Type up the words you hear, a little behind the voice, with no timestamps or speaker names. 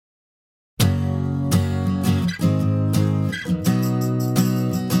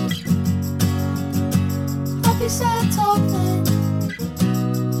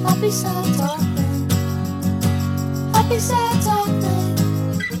Happy sad talking. Happy sad talking.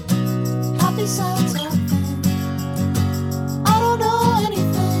 Happy sad talking. I don't know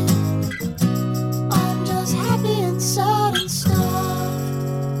anything. I'm just happy and sad and stuff.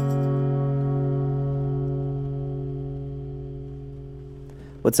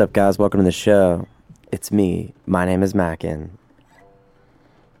 What's up, guys? Welcome to the show. It's me. My name is Mackin.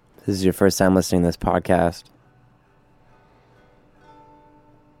 This is your first time listening to this podcast.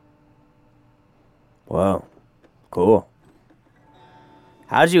 Whoa. Cool.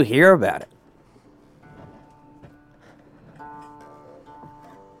 How'd you hear about it?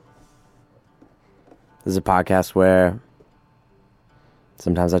 This is a podcast where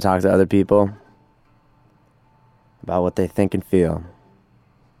sometimes I talk to other people about what they think and feel.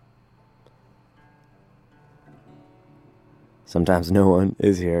 Sometimes no one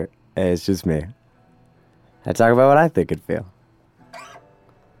is here, and it's just me. I talk about what I think and feel.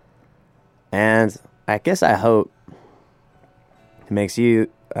 And I guess I hope it makes you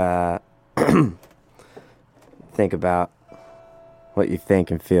think about what you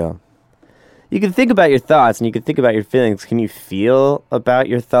think and feel. You can think about your thoughts and you can think about your feelings. Can you feel about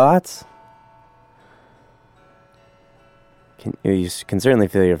your thoughts? You can certainly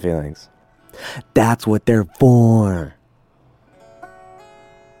feel your feelings. That's what they're for.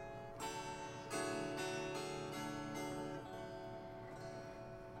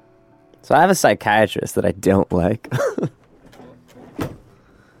 So I have a psychiatrist that I don't like. Because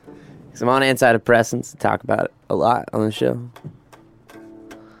I'm on antidepressants. I talk about it a lot on the show.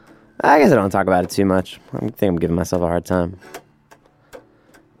 I guess I don't talk about it too much. I think I'm giving myself a hard time.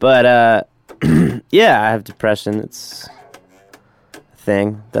 But, yeah, I have depression. It's a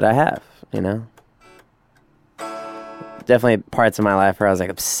thing that I have, you know? Definitely parts of my life where I was, like,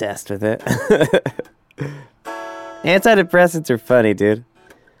 obsessed with it. Antidepressants are funny, dude.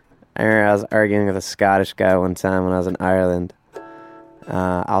 I remember I was arguing with a Scottish guy one time when I was in Ireland.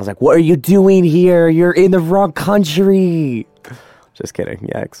 I was like, what are you doing here? You're in the wrong country. Just kidding.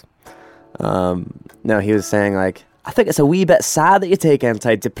 Yikes. No, he was saying, like, I think it's a wee bit sad that you take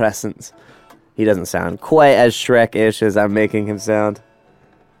antidepressants. He doesn't sound quite as Shrek-ish as I'm making him sound.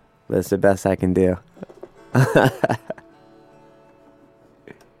 But it's the best I can do. And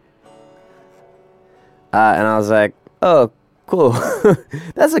I was like, oh, cool.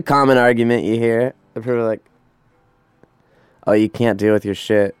 That's a common argument you hear. People are like, oh, you can't deal with your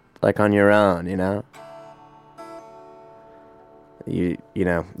shit, like, on your own, you know? You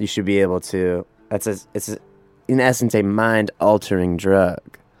know, you should be able to... It's in essence, a mind-altering drug,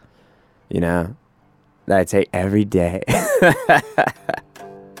 you know? That I take every day.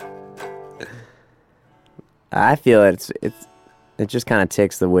 I feel it just kind of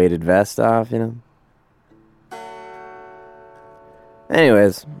takes the weighted vest off, you know?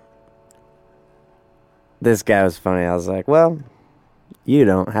 Anyways, this guy was funny. I was like, well, you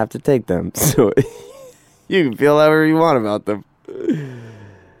don't have to take them, so you can feel however you want about them.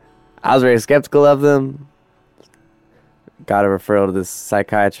 I was very skeptical of them. Got a referral to this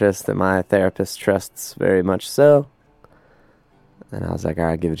psychiatrist that my therapist trusts very much so. And I was like, all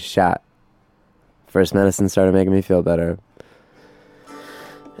right, give it a shot. First medicine started making me feel better.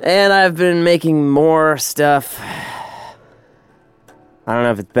 And I've been making more stuff. I don't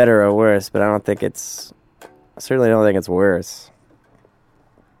know if it's better or worse, but I certainly don't think it's worse.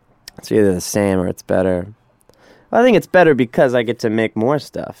 It's either the same or it's better. Well, I think it's better because I get to make more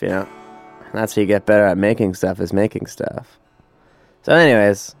stuff, you know? And that's how you get better at making stuff, is making stuff. So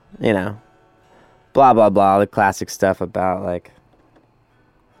anyways, you know, blah, blah, blah, the classic stuff about, like,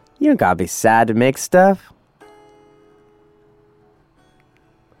 you don't gotta be sad to make stuff.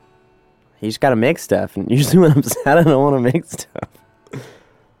 You just gotta make stuff, and usually when I'm sad, I don't want to make stuff.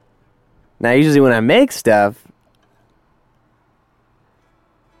 Now, usually when I make stuff,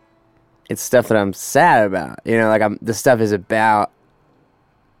 it's stuff that I'm sad about. You know, like, the stuff is about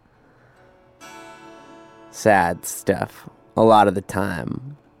sad stuff a lot of the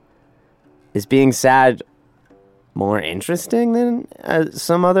time. Is being sad more interesting than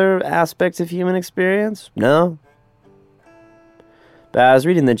some other aspects of human experience? No. But I was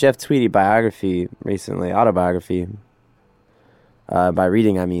reading the Jeff Tweedy biography recently, autobiography. By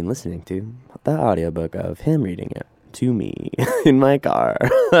reading, I mean listening to the audiobook of him reading it to me in my car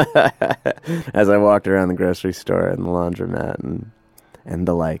as I walked around the grocery store and the laundromat and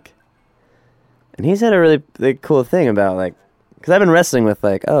the like. And he said a really cool thing about, like, because I've been wrestling with,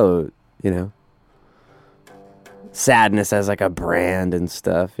 like, oh, you know, sadness as, like, a brand and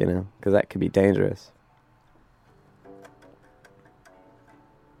stuff, you know, because that could be dangerous.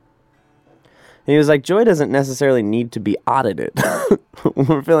 he was like, joy doesn't necessarily need to be audited. When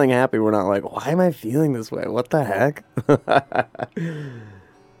we're feeling happy, we're not like, why am I feeling this way? What the heck?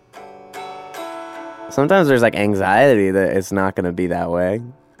 Sometimes there's like anxiety that it's not going to be that way.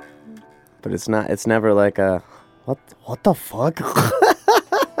 But it's never like a, what the fuck?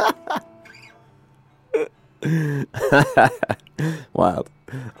 Wild.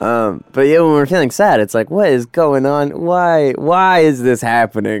 But yeah, when we're feeling sad, it's like, what is going on? Why is this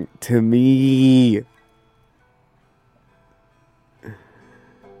happening to me?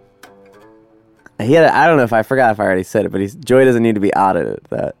 I don't know if I forgot if I already said it, but joy doesn't need to be audited.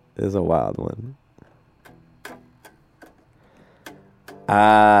 That is a wild one.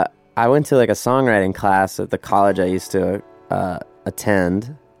 I went to like a songwriting class at the college I used to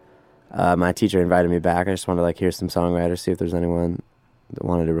attend. My teacher invited me back. I just wanted to like hear some songwriters, see if there's anyone that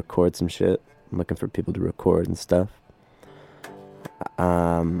wanted to record some shit. I'm looking for people to record and stuff.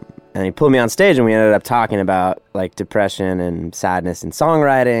 And he pulled me on stage, and we ended up talking about like depression and sadness in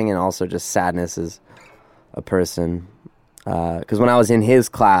songwriting, and also just sadness as a person. Because when I was in his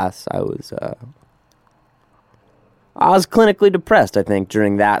class, I was clinically depressed, I think,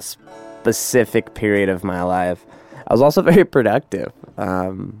 during that specific period of my life. I was also very productive. I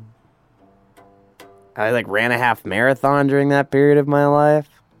like ran a half marathon during that period of my life.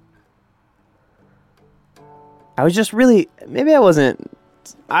 I was just really, I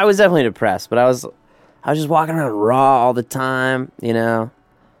was definitely depressed, but I was just walking around raw all the time, you know,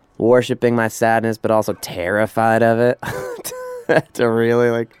 worshiping my sadness, but also terrified of it. To really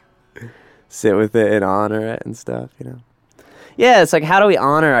like sit with it and honor it and stuff, you know. Yeah, it's like, how do we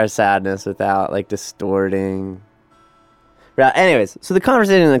honor our sadness without like distorting? Right. Anyways, so the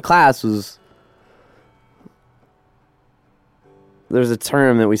conversation in the class was, there's a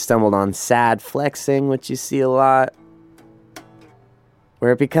term that we stumbled on, sad flexing, which you see a lot,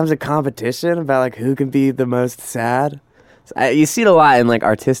 where it becomes a competition about like who can be the most sad. You see it a lot in like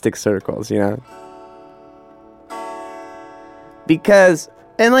artistic circles, you know, because,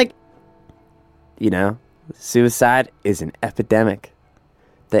 and like, you know, suicide is an epidemic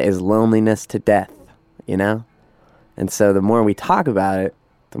that is loneliness to death, you know, and so the more we talk about it,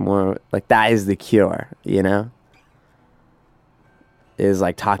 the more like that is the cure, you know. Is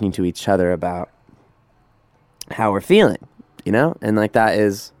like talking to each other about how we're feeling, you know? And like that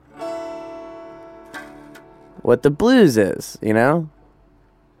is what the blues is, you know?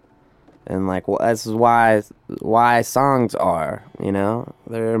 And like, well, that's why songs are, you know?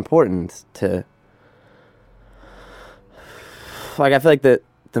 They're important to, like, I feel like the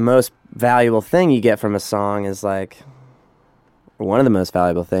most valuable thing you get from a song is like, one of the most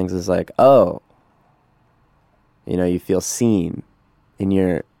valuable things is like, oh, you know, you feel seen in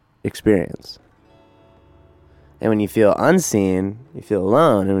your experience. And when you feel unseen, you feel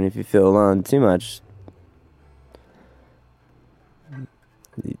alone. And if you feel alone too much,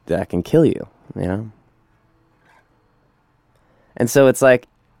 that can kill you, you know? And so it's like,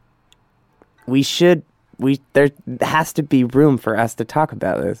 there has to be room for us to talk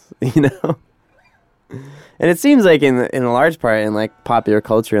about this, you know? And it seems like in a large part in like popular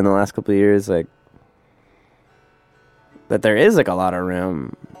culture in the last couple of years, like, that there is like a lot of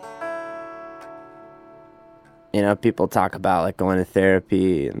room. You know, people talk about like going to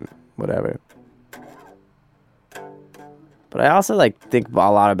therapy and whatever. But I also like think a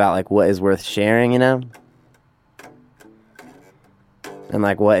lot about like what is worth sharing, you know? And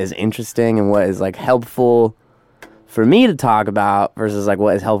like what is interesting and what is like helpful for me to talk about versus like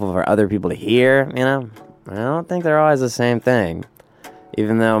what is helpful for other people to hear, you know? I don't think they're always the same thing.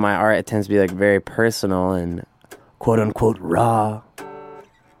 Even though my art tends to be like very personal and quote unquote raw.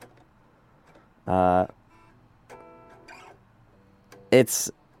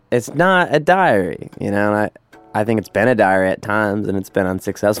 It's not a diary, you know, and I think it's been a diary at times and it's been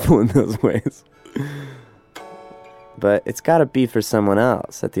unsuccessful in those ways. But it's got to be for someone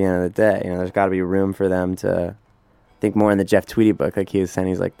else at the end of the day. You know, there's got to be room for them to think more in the Jeff Tweedy book, like he was saying.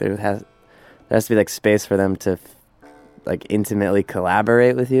 He's like, there has to be like space for them to like intimately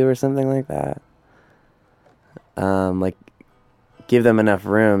collaborate with you or something like that. Like give them enough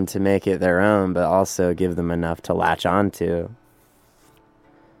room to make it their own, but also give them enough to latch onto.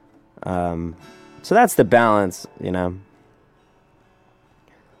 So that's the balance, you know.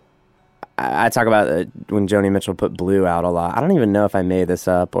 I talk about when Joni Mitchell put Blue out a lot. I don't even know if I made this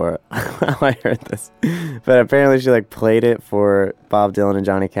up or how I heard this, but apparently she like played it for Bob Dylan and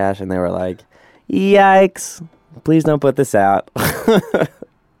Johnny Cash, and they were like, "Yikes! Please don't put this out.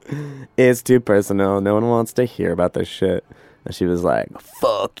 It's too personal. No one wants to hear about this shit." And she was like,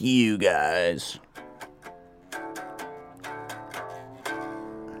 "Fuck you guys."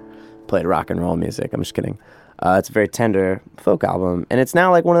 played rock and roll music. I'm just kidding. It's a very tender folk album, and it's now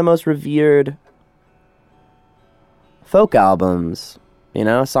like one of the most revered folk albums, you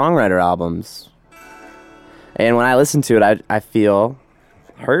know, songwriter albums. And when I listen to it, I feel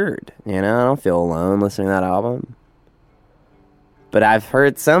heard, you know. I don't feel alone listening to that album. But I've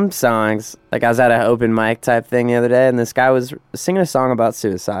heard some songs, like I was at an open mic type thing the other day, and this guy was singing a song about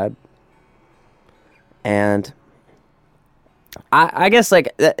suicide. And I guess,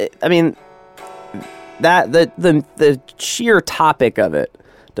 like, I mean, that the sheer topic of it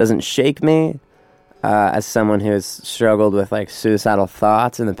doesn't shake me as someone who has struggled with, like, suicidal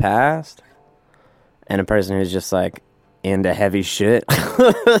thoughts in the past, and a person who's just, like, into heavy shit.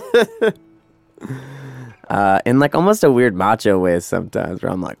 In like almost a weird macho way sometimes,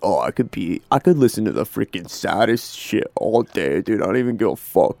 where I'm like, oh, I could listen to the freaking saddest shit all day, dude. I don't even give a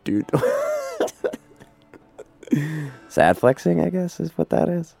fuck, dude. Sad flexing, I guess, is what that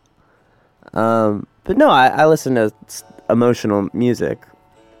is. But no, I listen to emotional music.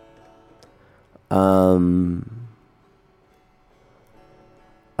 I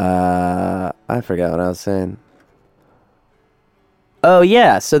forgot what I was saying. Oh,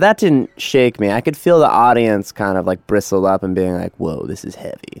 yeah, so that didn't shake me. I could feel the audience kind of, like, bristle up and being like, whoa, this is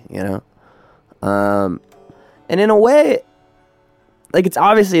heavy, you know? And in a way, like,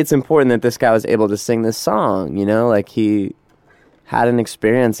 it's important that this guy was able to sing this song, you know? Like, he had an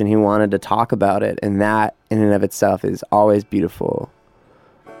experience and he wanted to talk about it, and that, in and of itself, is always beautiful.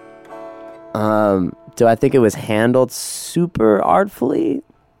 Do I think it was handled super artfully?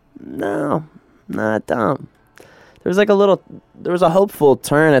 No, I don't. There was a hopeful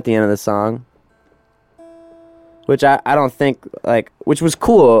turn at the end of the song, which I don't think, like, which was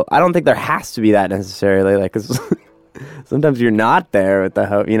cool. I don't think there has to be that necessarily, like, 'cause sometimes you're not there with the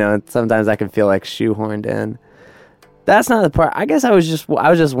hope, you know, and sometimes I can feel like shoehorned in. That's not the part. I guess I was just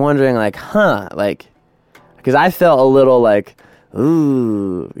wondering, like, like, because I felt a little like,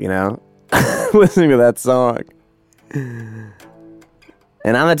 ooh, you know, listening to that song.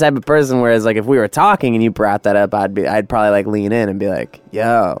 And I'm the type of person, whereas, like, if we were talking and you brought that up, I'd probably, like, lean in and be like,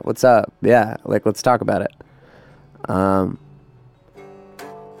 yo, what's up? Yeah, like, let's talk about it.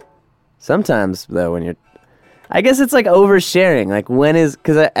 Sometimes, though, when I guess it's, like, oversharing. Like,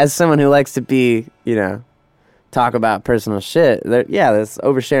 because as someone who likes to be, you know, talk about personal shit, this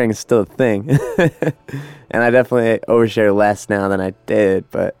oversharing is still a thing. And I definitely overshare less now than I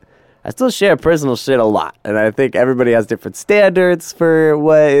did, but I still share personal shit a lot, and I think everybody has different standards for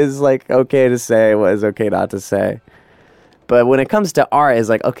what is, like, okay to say, what is okay not to say. But when it comes to art, it's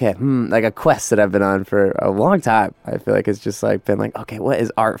like, okay, like a quest that I've been on for a long time. I feel like it's just, like, been like, okay, what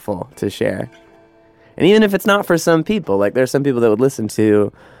is artful to share? And even if it's not for some people, like, there's some people that would listen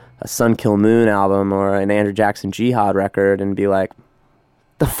to a Sun Kil Moon album or an Andrew Jackson Jihad record and be like,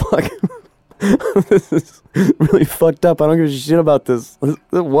 the fuck? This is really fucked up. I don't give a shit about this.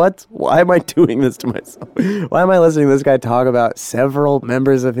 What? Why am I doing this to myself? Why am I listening to this guy talk about several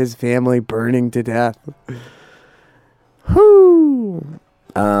members of his family burning to death? Whoo!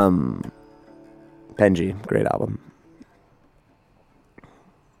 Benji, great album.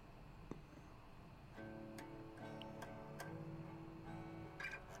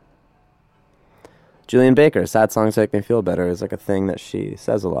 Julian Baker, sad songs make me feel better, is like a thing that she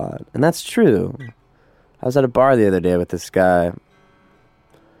says a lot. And that's true. I was at a bar the other day with this guy.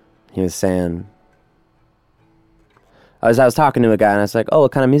 He was saying, I was talking to a guy and I was like, oh,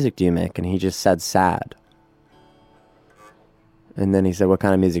 what kind of music do you make? And he just said sad. And then he said, what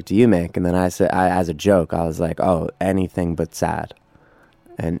kind of music do you make? And then I said, as a joke, I was like, oh, anything but sad.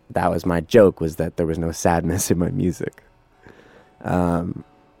 And that was my joke, was that there was no sadness in my music.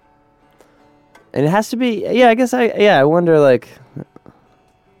 And it has to be, yeah, I guess I wonder, like,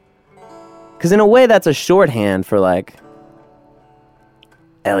 because in a way that's a shorthand for, like,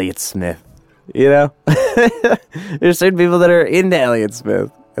 Elliott Smith, you know? There's certain people that are into Elliott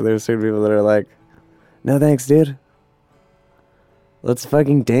Smith, and there's certain people that are like, no thanks, dude. Let's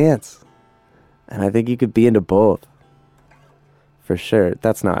fucking dance. And I think you could be into both. For sure.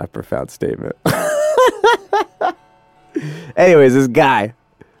 That's not a profound statement. Anyways, this guy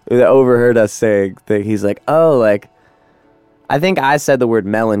that overheard us saying that, he's like, oh, like, I think I said the word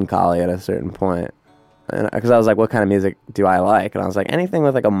melancholy at a certain point, because I was like, what kind of music do I like? And I was like, anything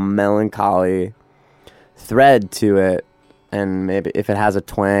with, like, a melancholy thread to it, and maybe if it has a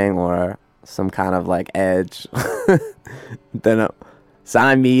twang or some kind of, like, edge, then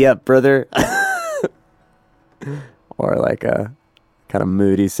sign me up, brother. Or like a kind of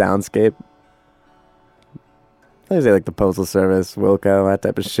moody soundscape. I say like the Postal Service, Wilco, that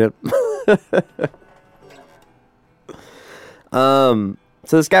type of shit.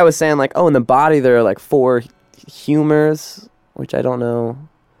 So this guy was saying like, oh, in the body there are like 4 humors, which I don't know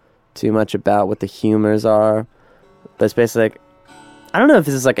too much about what the humors are, but it's basically like, I don't know if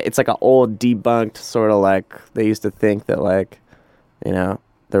this is like, it's like an old debunked sort of like, they used to think that like, you know,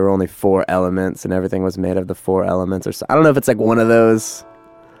 there were only 4 elements and everything was made of the 4 elements or so. I don't know if it's like one of those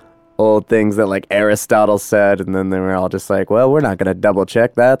old things that like Aristotle said, and then they were all just like, well, we're not going to double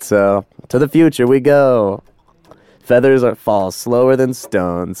check that, so to the future we go. Feathers fall slower than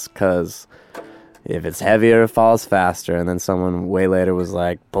stones, because if it's heavier, it falls faster. And then someone way later was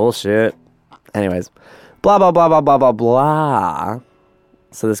like, bullshit. Anyways, blah, blah, blah, blah, blah, blah, blah.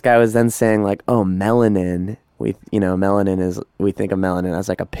 So this guy was then saying like, oh, melanin. Melanin is, we think of melanin as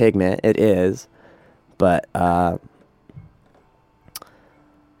like a pigment. It is. But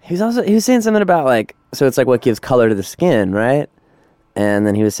he was saying something about like, so it's like what gives color to the skin, right? And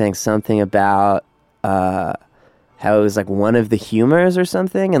then he was saying something about how it was like one of the humors or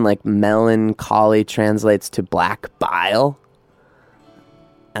something, and like melancholy translates to black bile.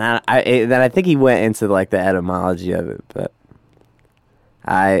 And I think he went into like the etymology of it, but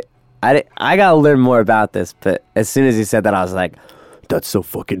I gotta learn more about this. But as soon as he said that, I was like, that's so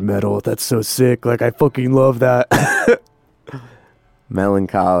fucking metal. That's so sick. Like, I fucking love that.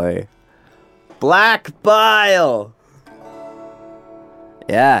 Melancholy. Black bile.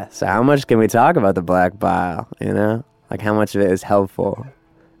 Yeah, so how much can we talk about the black bile, you know? Like, how much of it is helpful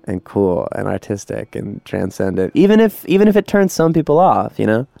and cool and artistic and transcendent, even if it turns some people off, you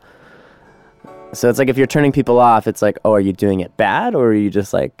know? So it's like, if you're turning people off, it's like, oh, are you doing it bad, or are you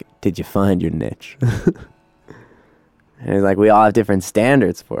just like, did you find your niche? And it's like, we all have different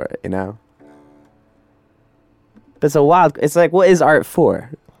standards for it, you know? But it's like, what is art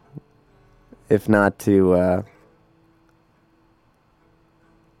for? If not to,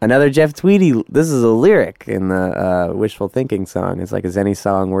 another Jeff Tweedy, this is a lyric in the Wishful Thinking song. It's like, is any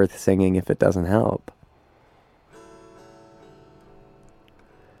song worth singing if it doesn't help?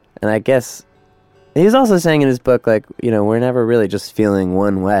 And I guess he was also saying in his book, like, you know, we're never really just feeling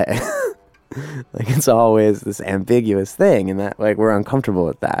one way. Like, it's always this ambiguous thing, and that, like, we're uncomfortable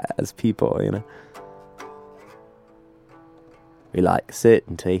with that as people, you know? We like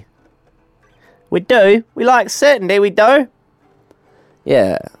certainty. We do. We like certainty, we do.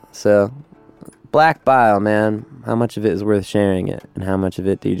 Yeah, so black bile, man. How much of it is worth sharing it? And how much of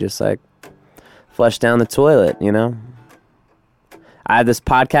it do you just, like, flush down the toilet, you know? I have this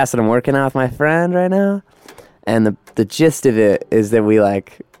podcast that I'm working on with my friend right now, and the gist of it is that we,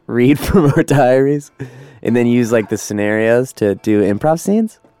 like, read from our diaries and then use, like, the scenarios to do improv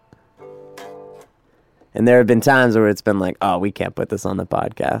scenes. And there have been times where it's been like, oh, we can't put this on the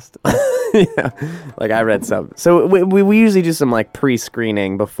podcast. Yeah. Like, I read some. So we usually do some, like,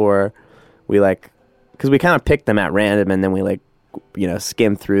 pre-screening before we, like, because we kind of pick them at random, and then we, like, you know,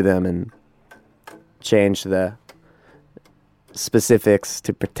 skim through them and change the specifics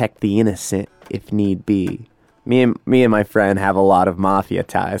to protect the innocent if need be. Me and my friend have a lot of mafia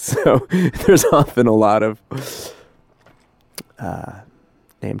ties, so there's often a lot of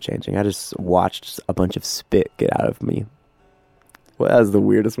name changing. I just watched a bunch of spit get out of me. Well, that was the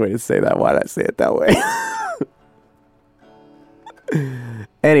weirdest way to say that. Why did I say it that way?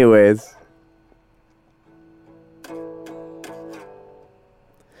 Anyways.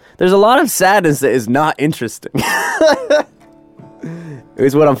 There's a lot of sadness that is not interesting.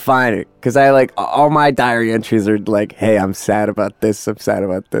 Is what I'm finding. Because I, like, all my diary entries are like, hey, I'm sad about this,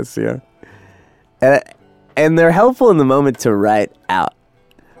 you know? And they're helpful in the moment to write out.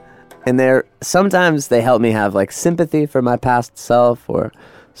 And sometimes they help me have, like, sympathy for my past self, or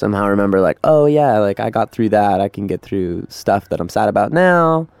somehow remember, like, oh yeah, like, I got through that, I can get through stuff that I'm sad about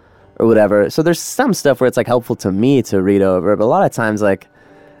now, or whatever. So there's some stuff where it's, like, helpful to me to read over, but a lot of times, like,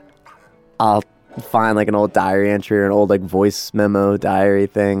 I'll find, like, an old diary entry or an old, like, voice memo diary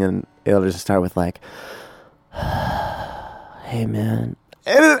thing, and it'll just start with, like, hey man,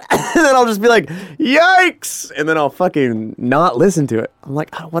 and then I'll just be like, yikes, and then I'll fucking not listen to it. I'm like,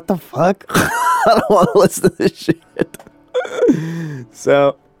 oh, what the fuck? I don't want to listen to this shit.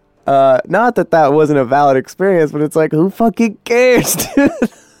 So not that wasn't a valid experience, but it's like, who fucking cares, dude?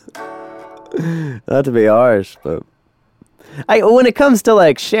 Not to be harsh, but when it comes to,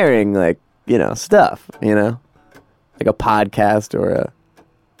 like, sharing, like, you know, stuff, you know, like a podcast or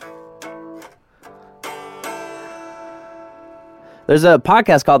there's a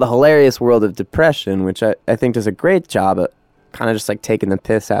podcast called The Hilarious World of Depression, which I think does a great job at kind of just, like, taking the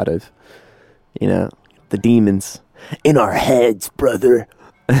piss out of, you know, the demons in our heads, brother.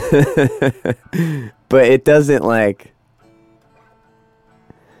 But it doesn't, like,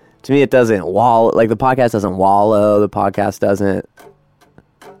 to me, it doesn't wallow. Like, the podcast doesn't wallow. The podcast doesn't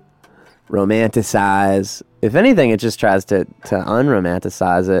romanticize. If anything, it just tries to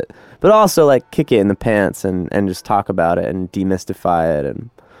unromanticize it, but also like kick it in the pants and just talk about it and demystify it and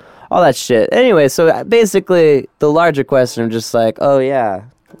all that shit. Anyway, so basically the larger question of just like, oh yeah,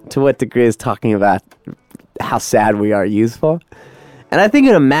 to what degree is talking about how sad we are useful? And I think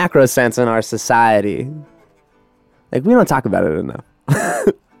in a macro sense in our society, like we don't talk about it enough.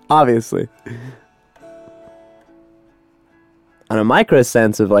 Obviously. On a micro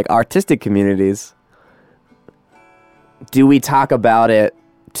sense of like artistic communities, do we talk about it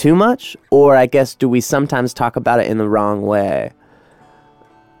too much? Or I guess do we sometimes talk about it in the wrong way?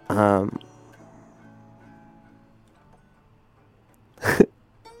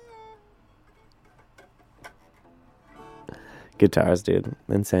 Guitars, dude.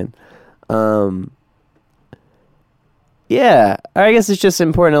 Insane. Yeah, I guess it's just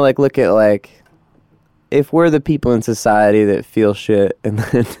important to like look at like if we're the people in society that feel shit and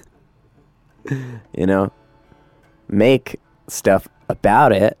then you know make stuff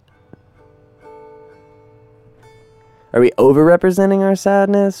about it. Are we overrepresenting our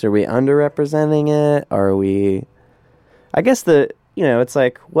sadness? Are we underrepresenting it? Are we I guess it's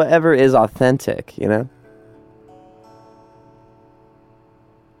like whatever is authentic, you know?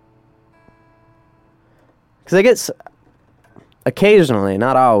 Cuz I guess occasionally,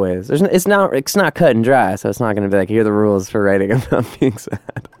 not always. It's not cut and dry, so it's not going to be like, here are the rules for writing about being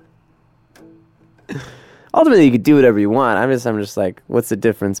sad. Ultimately, you could do whatever you want. I'm just like, what's the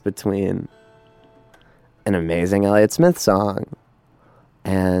difference between an amazing Elliott Smith song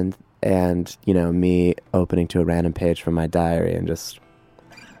and me opening to a random page from my diary and just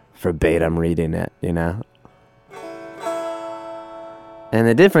verbatim reading it, you know? And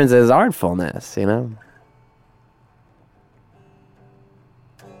the difference is artfulness, you know?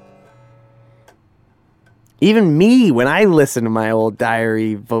 Even me, when I listen to my old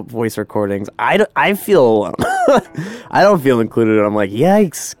diary voice recordings, I feel alone. I don't feel included. I'm like,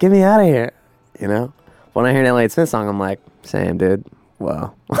 yikes, get me out of here. You know? When I hear an Elliott Smith song, I'm like, same, dude.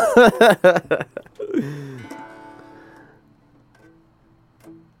 Wow.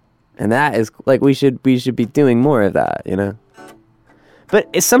 And that is, like, we should be doing more of that, you know?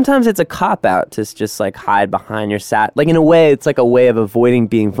 But sometimes it's a cop-out to just, like, hide behind your like, in a way, it's like a way of avoiding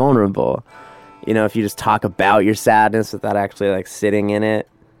being vulnerable. You know, if you just talk about your sadness without actually like sitting in it,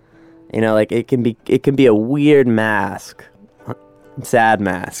 you know, like it can be a weird mask, sad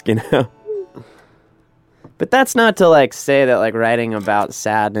mask, you know. But that's not to like say that like writing about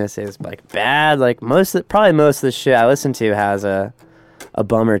sadness is like bad. Like probably most of the shit I listen to has a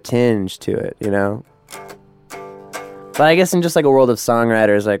bummer tinge to it, you know. But I guess in just like a world of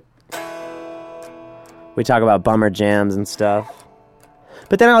songwriters, like we talk about bummer jams and stuff.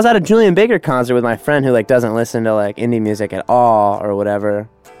 But then I was at a Julian Baker concert with my friend who like doesn't listen to like indie music at all or whatever.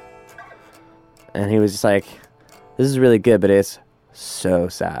 And he was just like, this is really good, but it's so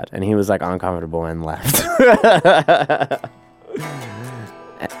sad. And he was like uncomfortable and left.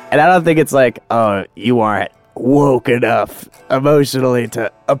 And I don't think it's like, oh, you aren't woke enough emotionally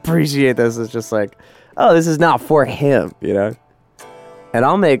to appreciate this. It's just like, oh, this is not for him, you know? And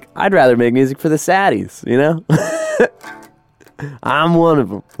I'd rather make music for the saddies, you know? I'm one of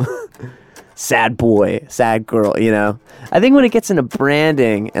them. Sad boy, sad girl, you know? I think when it gets into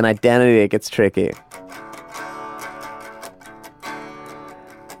branding and identity, it gets tricky.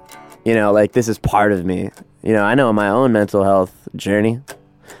 You know, like, this is part of me. You know, I know in my own mental health journey,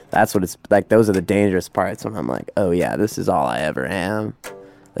 that's what it's like. Those are the dangerous parts when I'm like, oh yeah, this is all I ever am.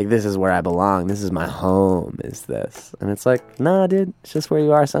 Like, this is where I belong. This is my home, is this. And it's like, nah, dude, it's just where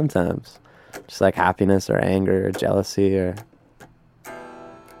you are sometimes. Just like happiness or anger or jealousy or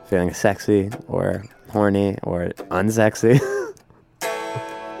feeling sexy or horny or unsexy.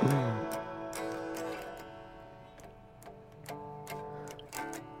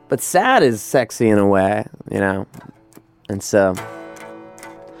 But sad is sexy in a way, you know? And so,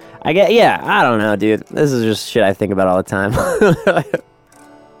 I don't know, dude. This is just shit I think about all the time.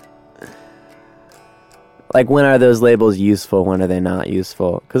 Like, when are those labels useful? When are they not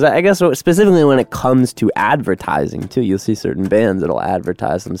useful? Because I guess specifically when it comes to advertising, too, you'll see certain bands that'll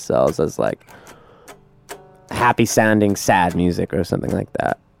advertise themselves as, like, happy-sounding sad music or something like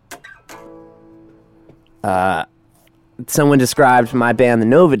that. Someone described my band, the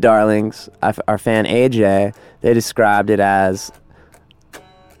Nova Darlings, our fan AJ, they described it as,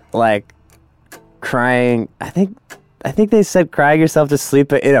 like, crying. I think they said crying yourself to sleep,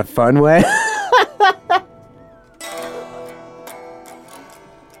 but in a fun way.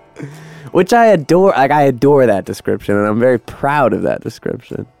 Which I adore. Like, I adore that description, and I'm very proud of that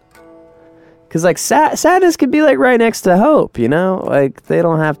description. Because, like, sadness could be, like, right next to hope, you know? Like, they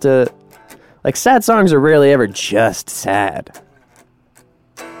don't have to Like, sad songs are rarely ever just sad.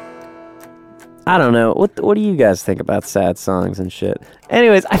 I don't know. What do you guys think about sad songs and shit?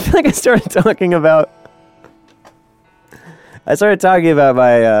 Anyways, I feel like I started talking about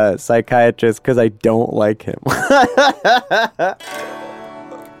my psychiatrist because I don't like him.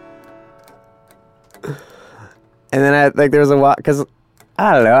 And then there was a while, because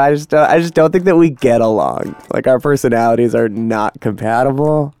I don't know, I just don't think that we get along. Like, our personalities are not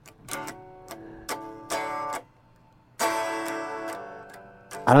compatible.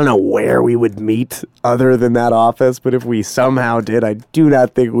 I don't know where we would meet other than that office, but if we somehow did, I do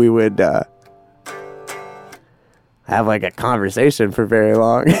not think we would have like a conversation for very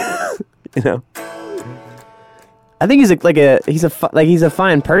long. You know, I think he's a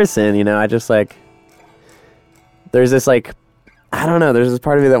fine person. You know, I just like, there's this like, I don't know, there's this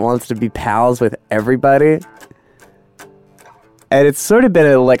part of me that wants to be pals with everybody. And it's sort of been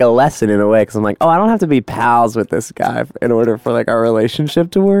a lesson in a way, because I'm like, oh, I don't have to be pals with this guy in order for like our relationship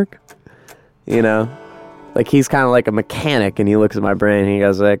to work. You know, like he's kind of like a mechanic, and he looks at my brain and he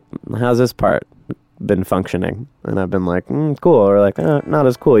goes like, how's this part been functioning? And I've been like, cool, or like, not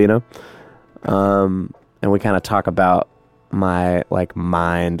as cool, you know. And we kind of talk about my like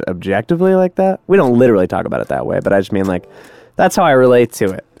mind objectively like that. We don't literally talk about it that way, but I just mean like, that's how I relate to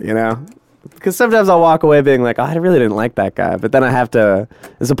it, you know. Because sometimes I'll walk away being like, oh, I really didn't like that guy. But then I have to,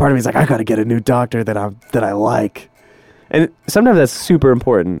 there's a part of me that's like, I got to get a new doctor that I like. And sometimes that's super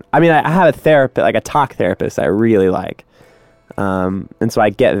important. I mean, I have a therapist, like a talk therapist I really like. And so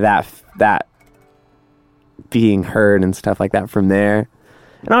I get that being heard and stuff like that from there.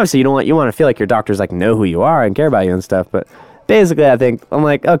 And obviously you want to feel like your doctors like know who you are and care about you and stuff. But basically I think, I'm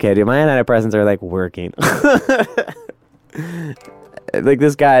like, okay, dude, my antidepressants are like working. Like,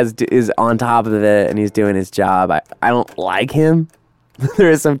 this guy is on top of it, and he's doing his job. I don't like him. There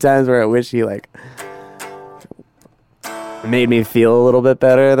is some times where I wish he, like, made me feel a little bit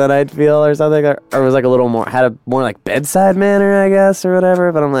better than I'd feel or something. Or was, like, had a more, like, bedside manner, I guess, or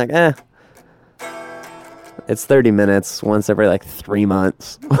whatever. But I'm like, it's 30 minutes once every, like, 3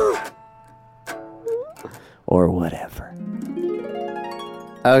 months. Or whatever.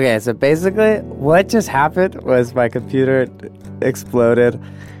 Okay, so basically, what just happened was my computer exploded,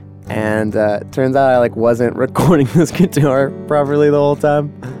 and turns out I like wasn't recording this guitar properly the whole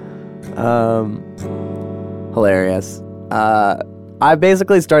time. Hilarious. I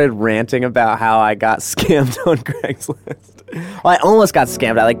basically started ranting about how I got scammed on Craigslist. Well, I almost got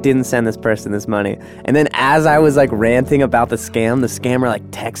scammed. I like didn't send this person this money, and then as I was like ranting about the scammer like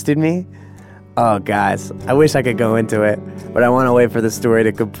texted me. Oh, guys, I wish I could go into it, but I want to wait for the story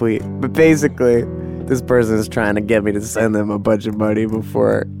to complete. But basically, this person is trying to get me to send them a bunch of money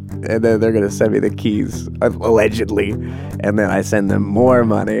before, and then they're going to send me the keys, allegedly, and then I send them more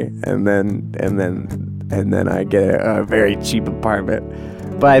money, and then I get a very cheap apartment.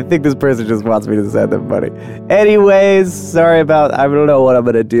 But I think this person just wants me to send them money. Anyways, sorry about, I don't know what I'm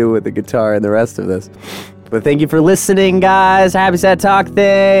going to do with the guitar and the rest of this. But thank you for listening, guys. Happy Sad Talk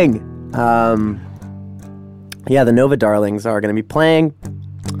thing. Yeah, the Nova Darlings are going to be playing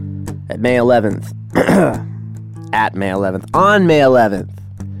at May 11th. At May 11th. On May 11th.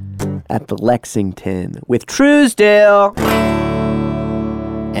 At the Lexington with Truesdale.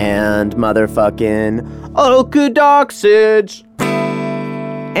 And motherfucking Okodoxage.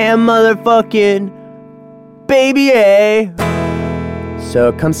 And motherfucking Baby A.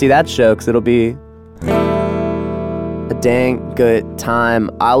 So come see that show, because it'll be a dang good time.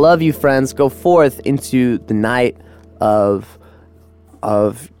 I love you, friends. Go forth into the night of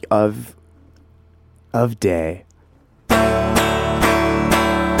day.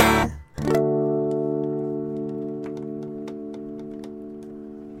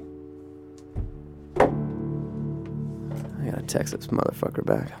 I gotta text this motherfucker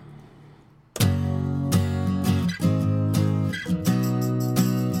back.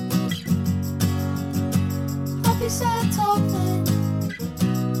 Happy sad talking.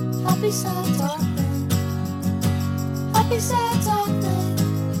 Happy sad talking. Happy sad talking.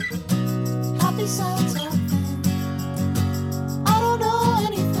 Happy sad talking.